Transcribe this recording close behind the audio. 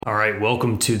All right,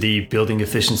 welcome to the Building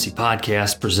Efficiency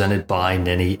Podcast presented by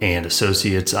Nenny and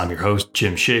Associates. I'm your host,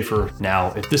 Jim Schaefer.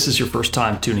 Now, if this is your first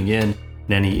time tuning in,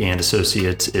 Nenny and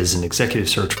Associates is an executive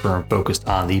search firm focused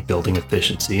on the building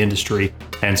efficiency industry,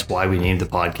 hence why we named the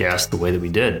podcast the way that we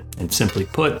did. And simply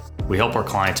put, we help our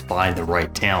clients find the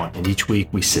right talent. And each week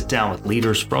we sit down with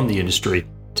leaders from the industry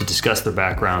to discuss their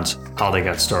backgrounds, how they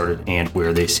got started, and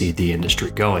where they see the industry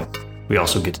going. We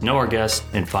also get to know our guests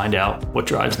and find out what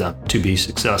drives them to be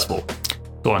successful.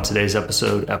 So on today's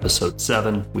episode, episode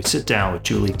 7, we sit down with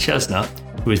Julie Chesna,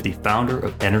 who is the founder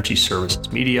of Energy Services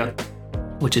Media,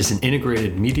 which is an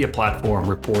integrated media platform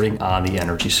reporting on the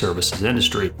energy services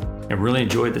industry. And really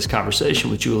enjoyed this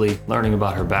conversation with Julie, learning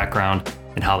about her background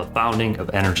and how the founding of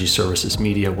Energy Services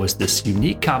Media was this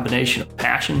unique combination of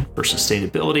passion for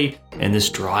sustainability and this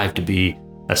drive to be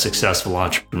a successful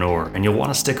entrepreneur. And you'll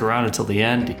want to stick around until the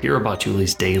end to hear about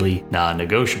Julie's daily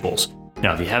non-negotiables.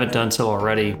 Now, if you haven't done so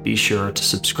already, be sure to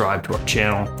subscribe to our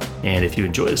channel. And if you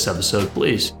enjoy this episode,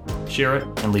 please share it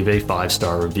and leave a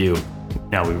 5-star review.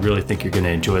 Now, we really think you're going to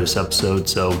enjoy this episode,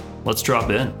 so let's drop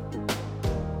in.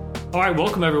 All right,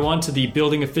 welcome everyone to the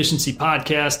Building Efficiency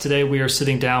Podcast. Today we are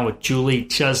sitting down with Julie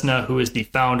Chesna, who is the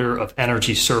founder of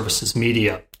Energy Services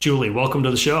Media. Julie, welcome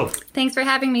to the show. Thanks for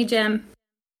having me, Jim.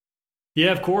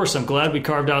 Yeah, of course. I'm glad we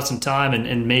carved out some time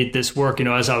and made this work. You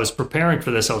know, as I was preparing for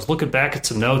this, I was looking back at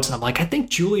some notes and I'm like, I think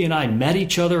Julie and I met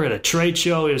each other at a trade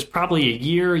show. It was probably a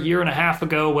year and a half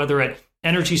ago, whether at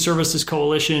Energy Services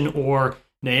Coalition or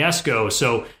NAESCO.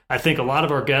 So I think a lot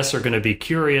of our guests are going to be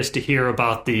curious to hear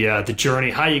about the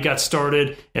journey, how you got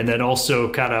started, and then also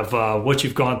kind of what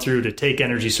you've gone through to take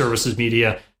Energy Services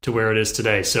Media to where it is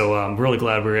today. So I'm really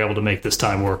glad we were able to make this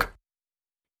time work.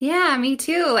 Yeah, me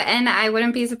too. And I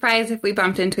wouldn't be surprised if we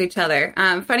bumped into each other.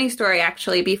 Funny story,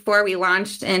 actually, before we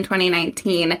launched in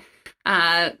 2019,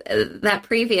 that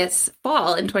previous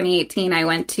fall in 2018, I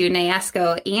went to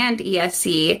NAESCO and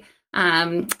ESC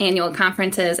annual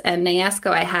conferences, and NAESCO,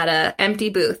 I had an empty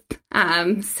booth.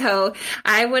 So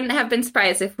I wouldn't have been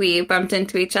surprised if we bumped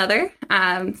into each other.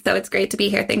 So it's great to be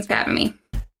here. Thanks for having me.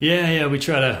 Yeah, we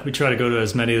try to go to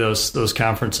as many of those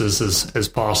conferences as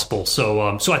possible. So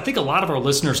I think a lot of our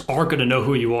listeners are going to know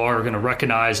who you are going to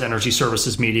recognize Energy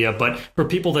Services Media. But for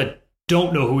people that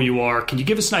don't know who you are, can you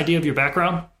give us an idea of your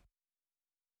background?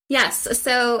 Yes.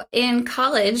 So in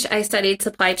college, I studied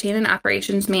supply chain and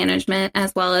operations management,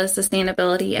 as well as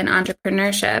sustainability and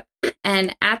entrepreneurship.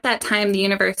 And at that time, the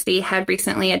university had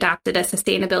recently adopted a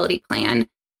sustainability plan.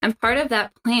 And part of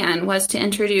that plan was to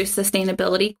introduce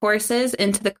sustainability courses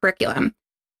into the curriculum.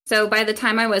 So by the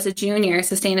time I was a junior,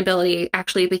 sustainability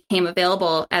actually became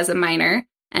available as a minor,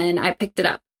 and I picked it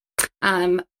up.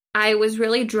 I was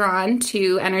really drawn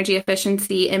to energy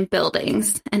efficiency in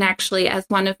buildings. And actually, as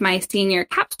one of my senior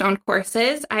capstone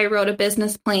courses, I wrote a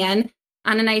business plan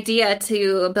on an idea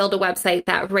to build a website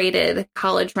that rated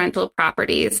college rental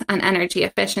properties on energy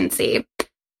efficiency.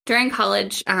 During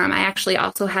college, I actually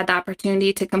also had the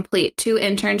opportunity to complete 2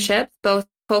 internships, both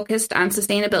focused on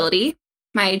sustainability.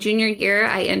 My junior year,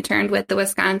 I interned with the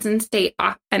Wisconsin State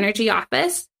Energy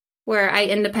Office, where I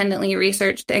independently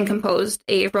researched and composed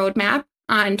a roadmap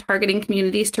on targeting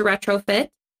communities to retrofit.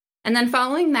 And then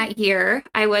following that year,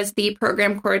 I was the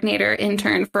program coordinator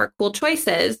intern for Cool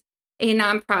Choices, a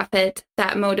nonprofit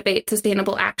that motivates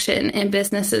sustainable action in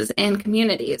businesses and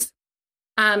communities.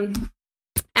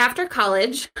 After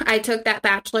college, I took that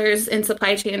bachelor's in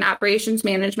supply chain and operations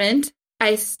management.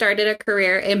 I started a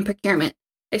career in procurement.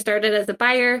 I started as a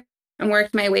buyer and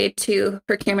worked my way to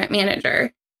procurement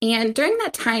manager. And during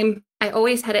that time, I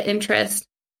always had an interest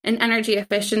in energy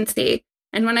efficiency.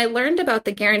 And when I learned about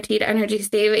the guaranteed energy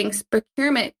savings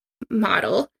procurement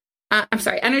model,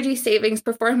 energy savings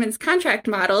performance contract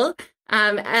model,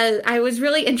 I was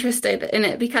really interested in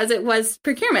it because it was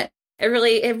procurement. It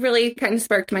really kind of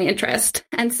sparked my interest.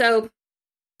 And so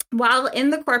while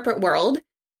in the corporate world,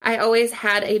 I always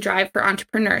had a drive for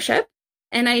entrepreneurship,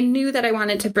 and I knew that I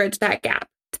wanted to bridge that gap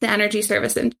to the energy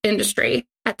service industry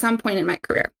at some point in my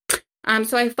career.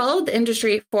 So I followed the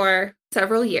industry for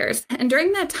several years. And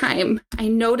during that time, I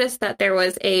noticed that there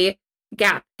was a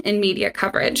gap in media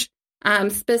coverage,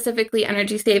 specifically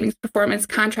energy savings performance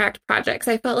contract projects.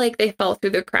 I felt like they fell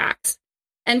through the cracks.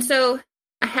 And so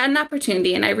I had an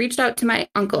opportunity, and I reached out to my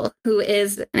uncle, who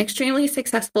is an extremely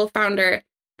successful founder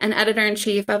and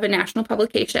editor-in-chief of a national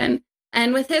publication.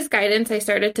 And with his guidance, I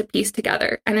started to piece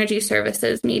together Energy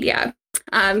Services Media.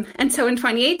 And so in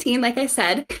 2018, like I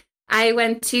said, I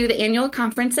went to the annual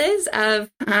conferences of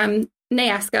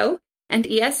NAESCO and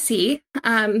ESC.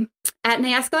 At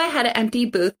NAESCO, I had an empty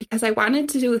booth because I wanted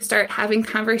to start having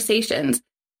conversations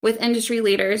with industry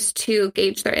leaders to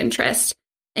gauge their interest.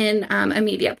 in a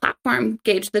media platform,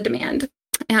 gauge the demand.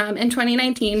 In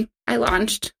 2019, I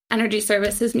launched Energy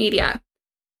Services Media.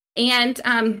 And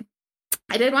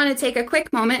I did want to take a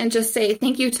quick moment and just say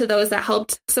thank you to those that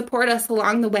helped support us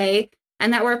along the way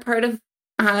and that were part of,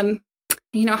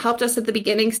 helped us at the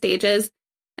beginning stages.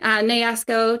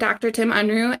 NAESCO, Dr. Tim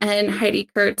Unruh, and Heidi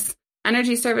Kurtz,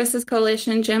 Energy Services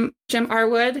Coalition, Jim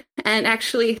Arwood, and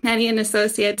actually Nenny and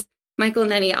Associates, Michael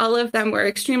Nenny. All of them were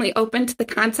extremely open to the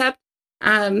concept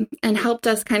and helped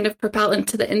us kind of propel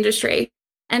into the industry.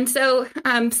 And so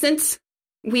since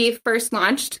we first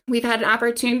launched, we've had an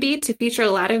opportunity to feature a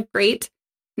lot of great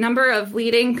number of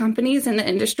leading companies in the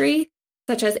industry,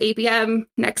 such as ABM,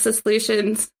 Nexus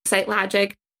Solutions,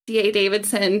 SiteLogic, DA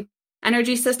Davidson,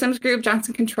 Energy Systems Group,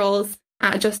 Johnson Controls,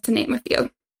 just to name a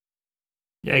few.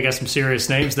 Yeah, I got some serious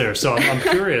names there. So I'm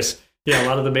curious. Yeah, a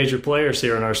lot of the major players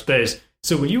here in our space.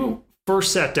 So when you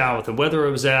first sat down with them, whether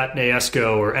it was at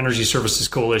NAESCO or Energy Services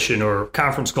Coalition or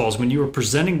conference calls, when you were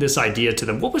presenting this idea to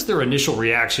them, what was their initial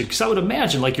reaction? Because I would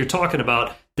imagine, like you're talking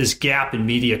about this gap in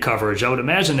media coverage, I would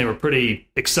imagine they were pretty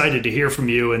excited to hear from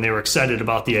you and they were excited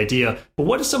about the idea. But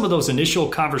what did some of those initial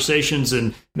conversations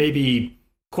and maybe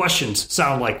questions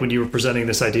sound like when you were presenting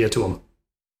this idea to them?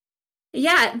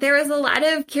 Yeah, there was a lot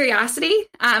of curiosity,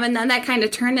 and then that kind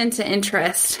of turned into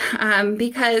interest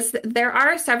because there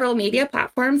are several media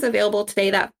platforms available today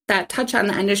that touch on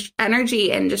the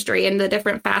energy industry and the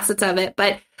different facets of it.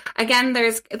 But again,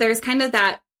 there's kind of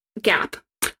that gap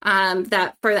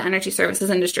that for the energy services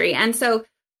industry. And so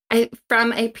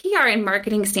from a PR and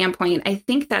marketing standpoint, I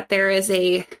think that there is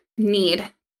a need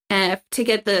to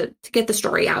get the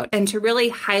story out and to really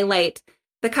highlight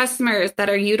the customers that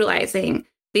are utilizing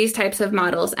these types of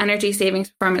models: energy savings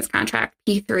performance contract,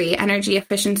 P3, energy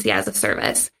efficiency as a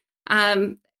service.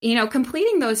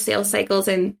 Completing those sales cycles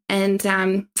and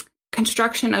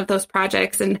construction of those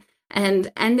projects and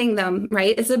ending them,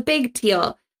 right, is a big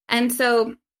deal. And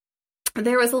so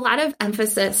there was a lot of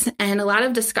emphasis and a lot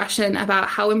of discussion about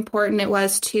how important it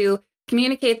was to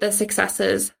communicate the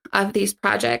successes of these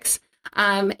projects.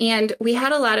 And we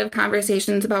had a lot of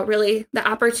conversations about really the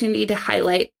opportunity to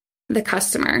highlight the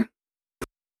customer.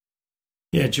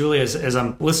 Yeah, Julie, as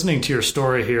I'm listening to your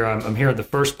story here, I'm hearing the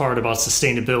first part about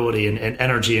sustainability and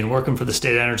energy and working for the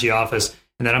state energy office.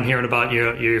 And then I'm hearing about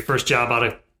your first job out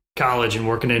of college and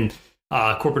working in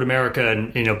corporate America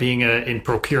and, being in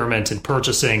procurement and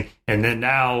purchasing. And then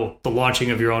now the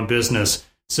launching of your own business.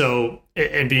 So,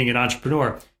 and being an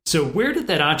entrepreneur. So where did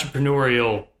that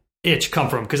entrepreneurial itch come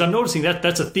from? Because I'm noticing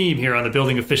that's a theme here on the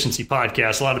Building Efficiency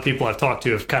podcast. A lot of people I've talked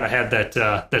to have kind of had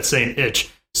that same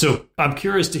itch. So I'm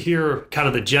curious to hear kind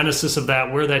of the genesis of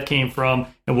that, where that came from,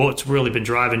 and what's really been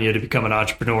driving you to become an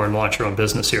entrepreneur and launch your own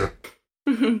business here.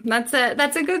 That's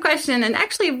a good question, and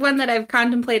actually one that I've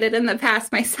contemplated in the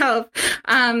past myself.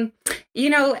 I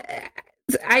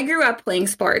grew up playing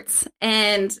sports,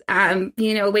 and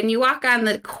when you walk on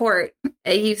the court,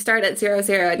 you start at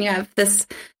 0-0, and you have this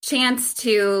chance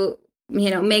to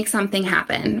make something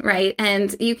happen, right?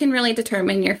 And you can really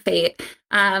determine your fate.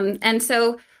 And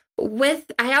so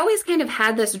I always kind of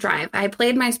had this drive. I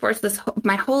played sports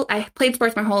my whole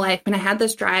life, and I had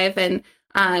this drive. And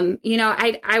I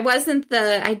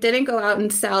didn't go out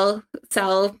and sell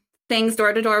things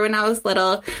door to door when I was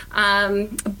little.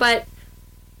 But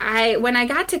when I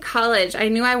got to college, I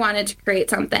knew I wanted to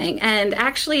create something. And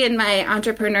actually, in my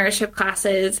entrepreneurship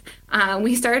classes,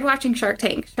 we started watching Shark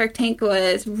Tank. Shark Tank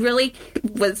was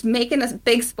making a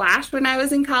big splash when I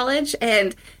was in college,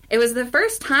 and it was the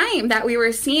first time that we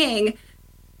were seeing,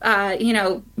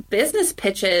 business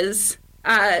pitches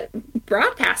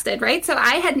broadcasted, right? So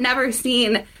I had never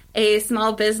seen a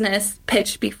small business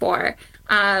pitch before,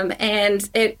 and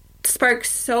it sparked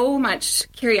so much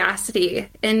curiosity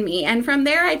in me. And from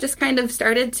there, I just kind of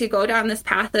started to go down this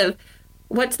path of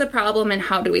what's the problem and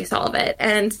how do we solve it?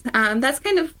 And that's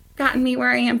kind of gotten me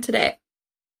where I am today.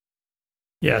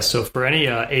 Yeah, so for any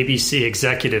ABC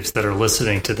executives that are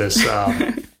listening to this,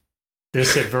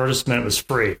 this advertisement was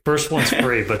free. First one's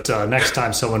free, but next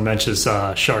time someone mentions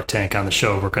Shark Tank on the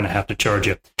show, we're going to have to charge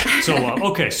you. So,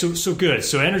 okay, so good.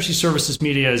 So Energy Services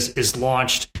Media is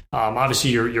launched.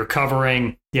 Obviously, you're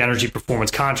covering the energy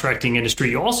performance contracting industry.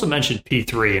 You also mentioned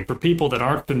P3. And for people that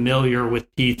aren't familiar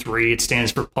with P3, it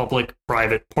stands for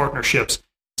Public-Private Partnerships.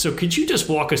 So could you just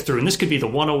walk us through, and this could be the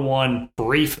 101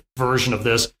 brief version of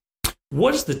this,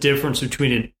 what is the difference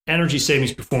between an energy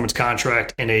savings performance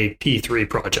contract and a P3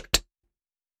 project?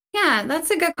 Yeah,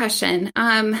 that's a good question.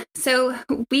 So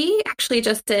we actually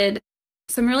just did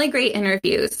some really great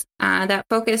interviews that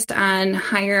focused on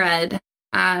higher ed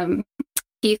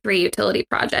P3 utility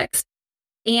projects.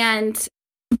 And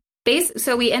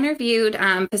So we interviewed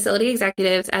facility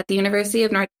executives at the University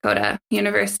of North Dakota,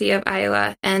 University of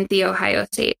Iowa, and The Ohio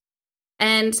State.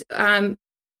 And,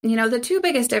 the two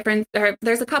biggest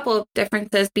there's a couple of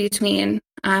differences between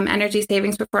energy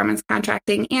savings performance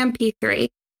contracting and P3.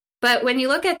 But when you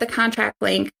look at the contract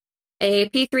length, a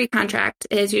P3 contract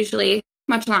is usually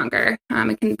much longer.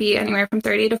 It can be anywhere from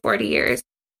 30 to 40 years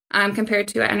compared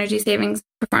to an energy savings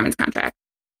performance contract.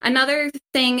 Another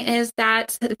thing is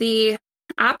that the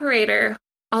operator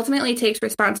ultimately takes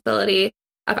responsibility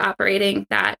of operating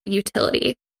that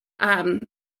utility.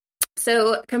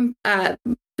 So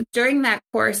during that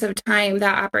course of time,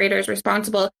 that operator is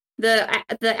responsible. The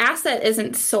asset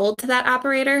isn't sold to that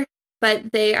operator,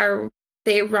 but they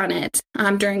run it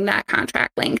during that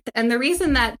contract length. And the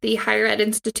reason that the higher ed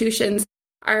institutions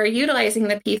are utilizing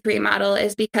the P3 model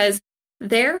is because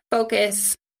their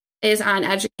focus is on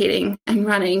educating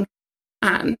the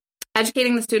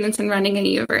students and running a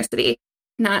university,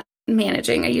 not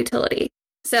managing a utility.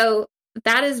 So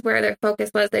that is where their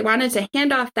focus was. They wanted to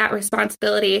hand off that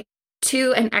responsibility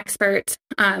to an expert.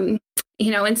 In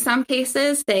some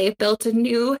cases, they built a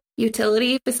new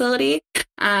utility facility.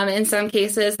 In some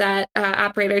cases, that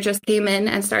operator just came in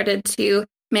and started to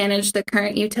manage the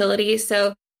current utility.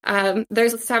 So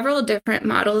there's several different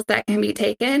models that can be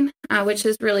taken, which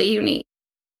is really unique.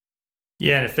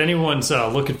 Yeah, and if anyone's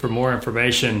looking for more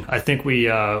information, I think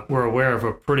we're aware of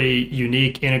a pretty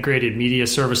unique integrated media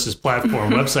services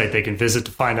platform website they can visit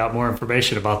to find out more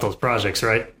information about those projects,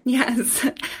 right? Yes,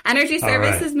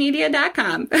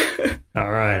 energyservicesmedia.com. All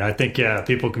right. I think,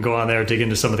 people can go on there, dig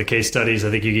into some of the case studies.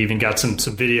 I think you even got some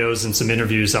videos and some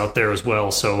interviews out there as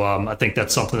well. So I think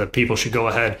that's something that people should go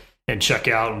ahead and check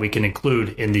out, and we can include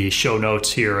in the show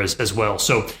notes here as well.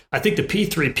 So I think the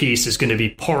P3 piece is going to be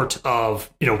part of,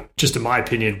 just in my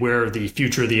opinion, where the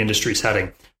future of the industry is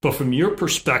heading. But from your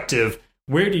perspective,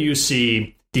 where do you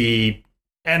see the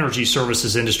energy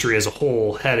services industry as a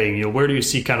whole heading? Where do you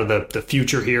see kind of the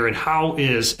future here, and how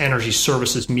is energy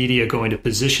services media going to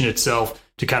position itself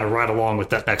to kind of ride along with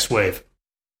that next wave?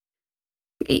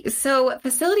 So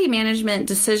facility management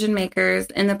decision makers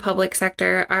in the public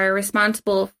sector are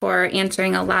responsible for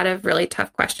answering a lot of really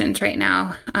tough questions right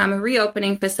now.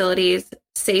 Reopening facilities,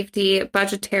 safety,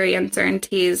 budgetary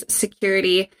uncertainties,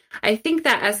 security. I think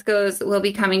that ESCOs will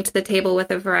be coming to the table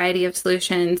with a variety of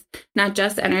solutions, not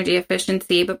just energy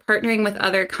efficiency, but partnering with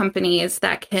other companies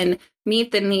that can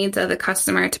meet the needs of the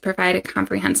customer to provide a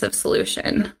comprehensive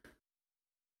solution.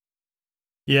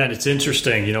 Yeah, and it's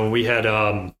interesting. We had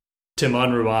Tim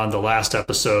Unruh on the last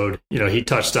episode. He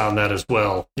touched on that as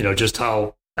well. Just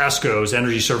how ESCOs,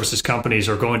 energy services companies,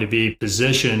 are going to be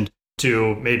positioned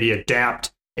to maybe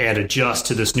adapt and adjust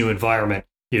to this new environment.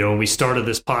 When we started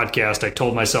this podcast, I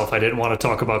told myself I didn't want to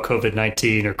talk about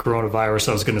COVID-19 or coronavirus.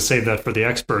 I was going to save that for the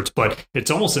experts, but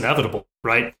it's almost inevitable,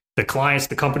 right? The clients,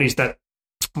 the companies that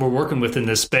we're working with in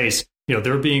this space,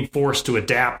 they're being forced to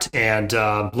adapt and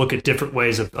look at different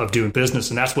ways of doing business.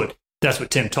 And that's what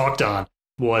Tim talked on,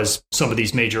 was some of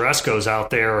these major ESCOs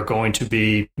out there are going to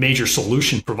be major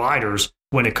solution providers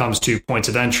when it comes to points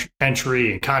of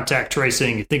entry and contact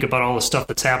tracing. You think about all the stuff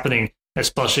that's happening,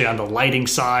 especially on the lighting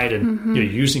side, and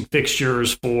using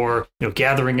fixtures for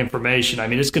gathering information. I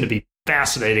mean, it's going to be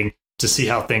fascinating to see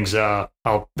how things how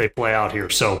they play out here.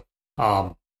 So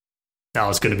now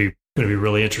it's going to be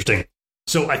really interesting.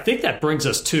 So I think that brings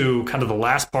us to kind of the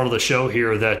last part of the show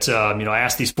here that, I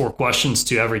ask these 4 questions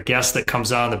to every guest that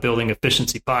comes on the Building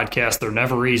Efficiency podcast. They're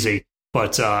never easy,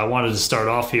 but I wanted to start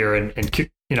off here and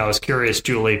I was curious,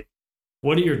 Julie,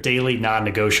 what are your daily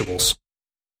non-negotiables?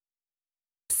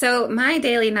 So my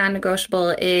daily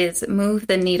non-negotiable is move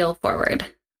the needle forward.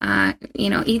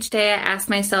 Each day I ask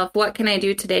myself, what can I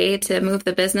do today to move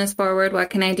the business forward?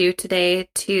 What can I do today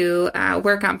to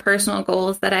work on personal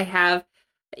goals that I have?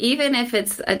 Even if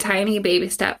it's a tiny baby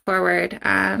step forward,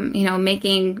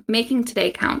 making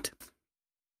today count.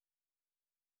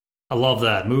 I love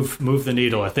that. Move the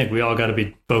needle. I think we all got to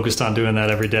be focused on doing that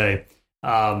every day.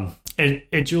 And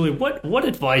Julie, what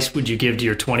advice would you give to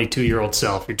your 22-year-old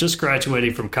self? You're just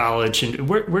graduating from college, and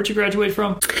where'd you graduate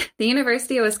from? The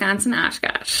University of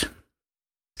Wisconsin-Oshkosh.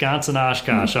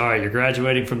 Wisconsin-Oshkosh. All right, you're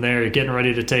graduating from there. You're getting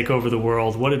ready to take over the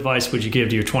world. What advice would you give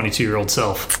to your 22-year-old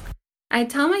self? I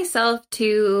tell myself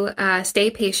to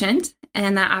stay patient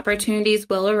and that opportunities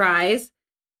will arise.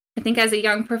 I think as a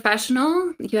young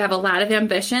professional, you have a lot of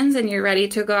ambitions and you're ready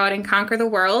to go out and conquer the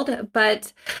world,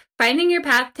 but finding your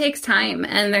path takes time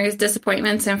and there's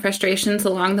disappointments and frustrations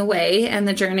along the way, and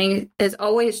the journey is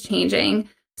always changing.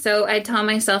 So I tell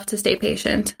myself to stay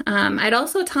patient. I'd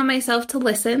also tell myself to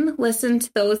listen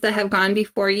to those that have gone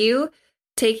before you.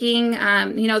 taking,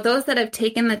 those that have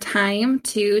taken the time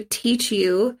to teach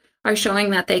you are showing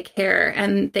that they care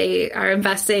and they are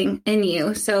investing in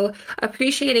you. So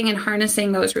appreciating and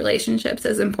harnessing those relationships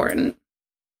is important.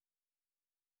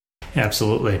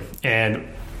 Absolutely. And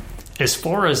as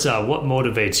far as what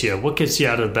motivates you, what gets you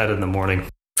out of bed in the morning?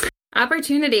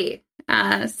 Opportunity.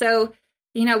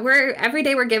 Every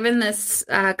day we're given this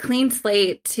clean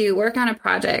slate to work on a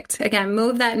project. Again,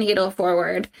 move that needle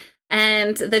forward.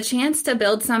 And the chance to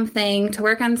build something, to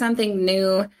work on something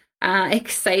new,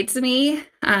 excites me.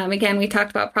 Again, we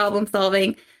talked about problem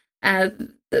solving. The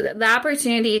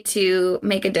opportunity to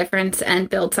make a difference and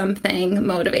build something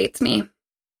motivates me.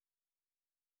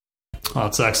 Oh,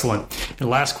 that's excellent. And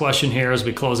last question here as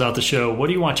we close out the show. What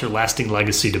do you want your lasting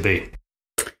legacy to be?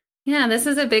 Yeah, this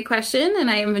is a big question, and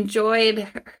I've enjoyed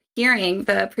hearing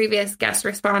the previous guest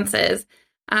responses.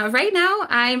 Right now,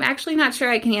 I'm actually not sure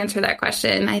I can answer that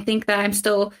question. I think that I'm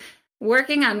still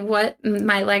working on what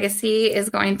my legacy is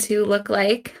going to look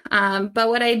like. But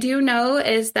what I do know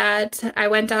is that I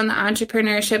went down the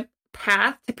entrepreneurship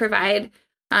path to provide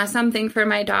something for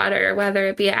my daughter, whether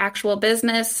it be actual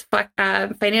business,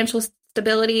 financial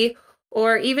stability,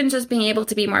 or even just being able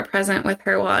to be more present with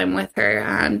her while I'm with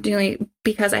her,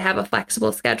 because I have a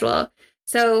flexible schedule.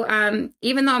 So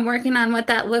even though I'm working on what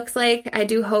that looks like, I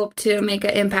do hope to make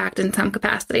an impact in some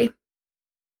capacity.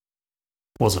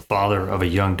 Well, as a father of a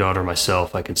young daughter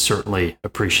myself, I can certainly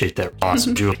appreciate that response.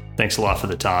 Julie, thanks a lot for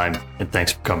the time, and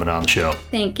thanks for coming on the show.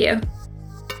 Thank you.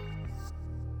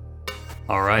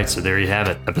 All right, so there you have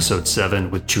it, episode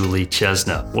 7 with Julie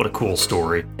Chesna. What a cool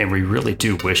story, and we really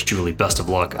do wish Julie best of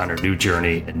luck on her new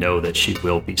journey and know that she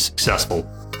will be successful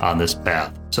on this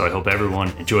path. So I hope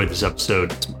everyone enjoyed this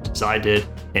episode as much as I did,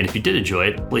 and if you did enjoy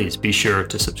it, please be sure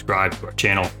to subscribe to our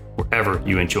channel wherever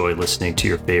you enjoy listening to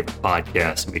your favorite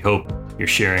podcasts, and we hope you're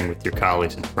sharing with your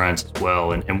colleagues and friends as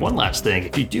well. And one last thing,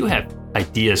 if you do have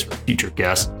ideas for future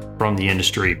guests from the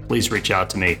industry, please reach out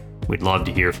to me. We'd love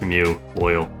to hear from you,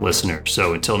 loyal listeners.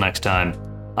 So until next time,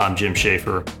 I'm Jim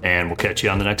Schaefer, and we'll catch you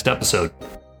on the next episode.